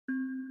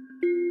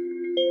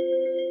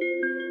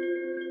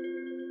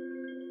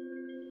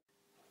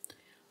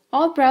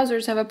All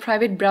browsers have a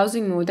private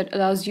browsing mode that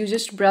allows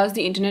users to browse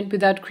the internet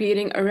without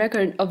creating a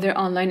record of their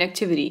online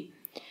activity.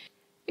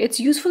 It's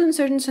useful in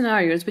certain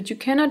scenarios, but you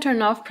cannot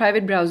turn off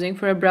private browsing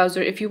for a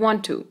browser if you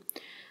want to.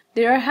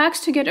 There are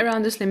hacks to get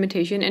around this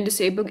limitation and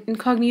disable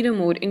Incognito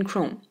mode in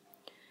Chrome.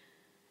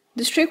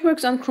 This trick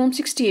works on Chrome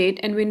 68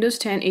 and Windows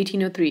 10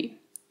 1803.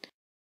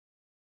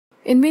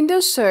 In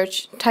Windows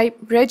Search, type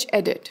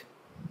regedit.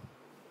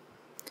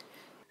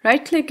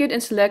 Right-click it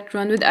and select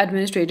Run with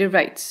Administrative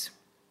Rights.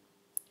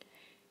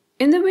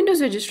 In the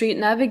Windows registry,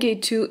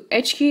 navigate to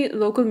HKey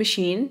Local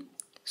Machine,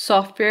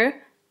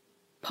 Software,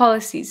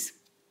 Policies.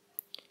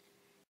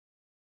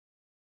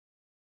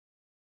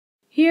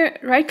 Here,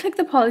 right-click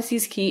the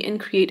Policies key and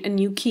create a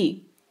new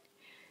key.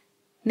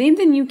 Name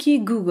the new key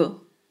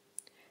Google.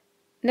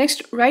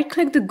 Next,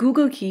 right-click the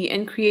Google key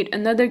and create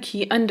another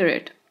key under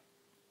it.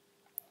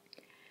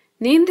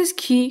 Name this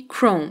key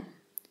Chrome.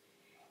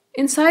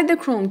 Inside the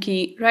Chrome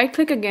key,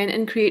 right-click again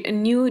and create a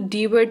new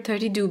dword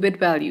 32-bit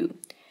value.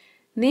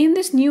 Name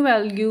this new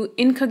value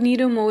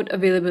Incognito Mode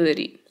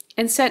Availability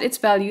and set its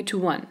value to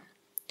 1.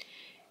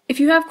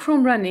 If you have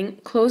Chrome running,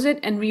 close it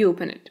and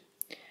reopen it.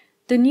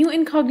 The new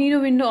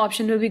Incognito window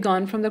option will be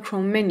gone from the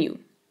Chrome menu.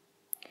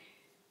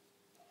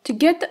 To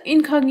get the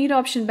Incognito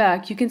option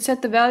back, you can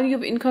set the value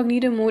of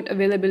Incognito Mode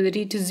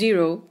Availability to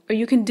 0, or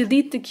you can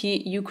delete the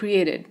key you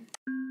created.